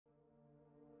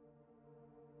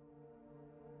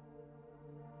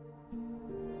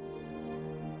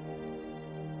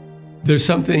There's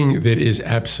something that is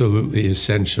absolutely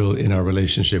essential in our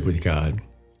relationship with God,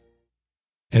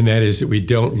 and that is that we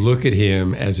don't look at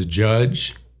him as a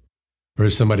judge or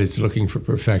as somebody that's looking for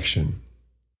perfection.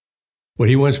 What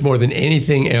he wants more than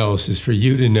anything else is for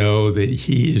you to know that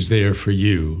he is there for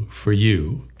you, for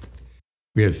you.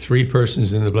 We have three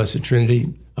persons in the Blessed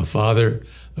Trinity: a Father,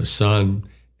 a Son,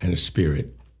 and a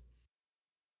Spirit.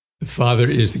 The Father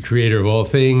is the creator of all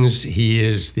things. He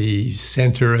is the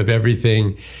center of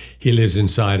everything. He lives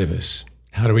inside of us.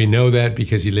 How do we know that?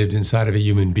 Because he lived inside of a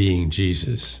human being,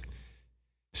 Jesus.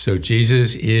 So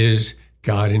Jesus is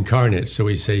God incarnate. So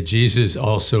we say, Jesus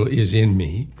also is in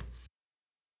me.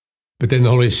 But then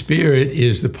the Holy Spirit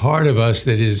is the part of us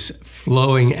that is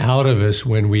flowing out of us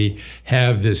when we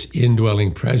have this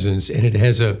indwelling presence. And it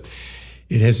has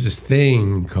this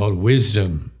thing called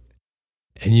wisdom.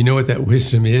 And you know what that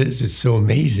wisdom is? It's so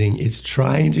amazing. It's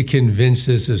trying to convince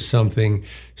us of something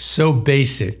so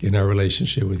basic in our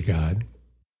relationship with God.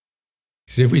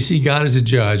 Because if we see God as a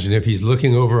judge, and if he's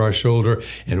looking over our shoulder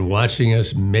and watching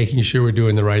us, making sure we're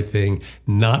doing the right thing,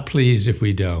 not pleased if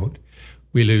we don't,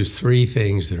 we lose three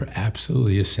things that are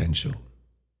absolutely essential.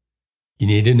 You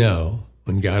need to know,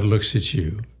 when God looks at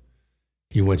you,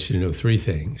 he wants you to know three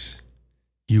things.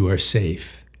 You are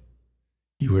safe.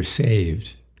 You are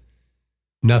saved.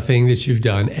 Nothing that you've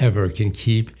done ever can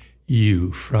keep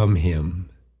you from him.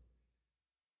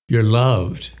 You're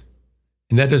loved.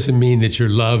 And that doesn't mean that you're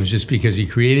loved just because he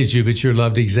created you, but you're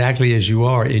loved exactly as you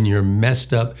are in your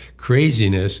messed up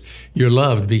craziness. You're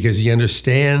loved because he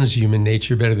understands human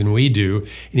nature better than we do,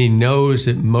 and he knows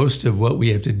that most of what we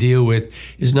have to deal with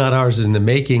is not ours in the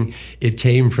making. It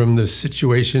came from the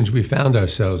situations we found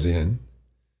ourselves in.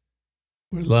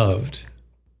 We're loved.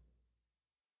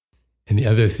 And the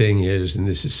other thing is, and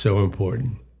this is so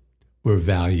important, we're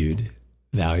valued.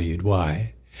 Valued.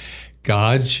 Why?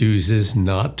 God chooses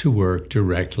not to work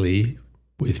directly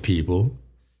with people.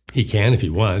 He can if he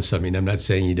wants. I mean, I'm not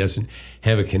saying he doesn't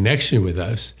have a connection with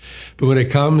us. But when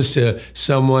it comes to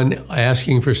someone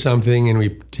asking for something and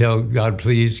we tell God,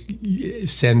 please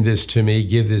send this to me,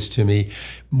 give this to me,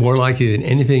 more likely than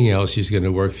anything else, he's going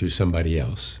to work through somebody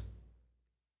else.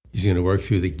 He's going to work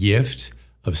through the gift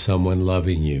of someone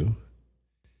loving you.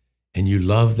 And you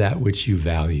love that which you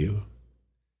value.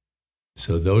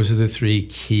 So those are the three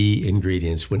key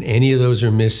ingredients. When any of those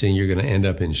are missing, you're going to end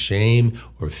up in shame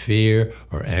or fear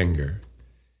or anger.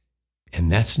 And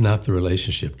that's not the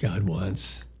relationship God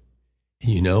wants.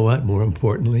 And you know what? More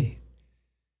importantly,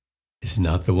 it's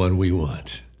not the one we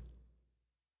want.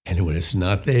 And when it's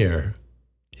not there,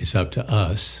 it's up to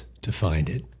us to find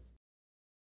it.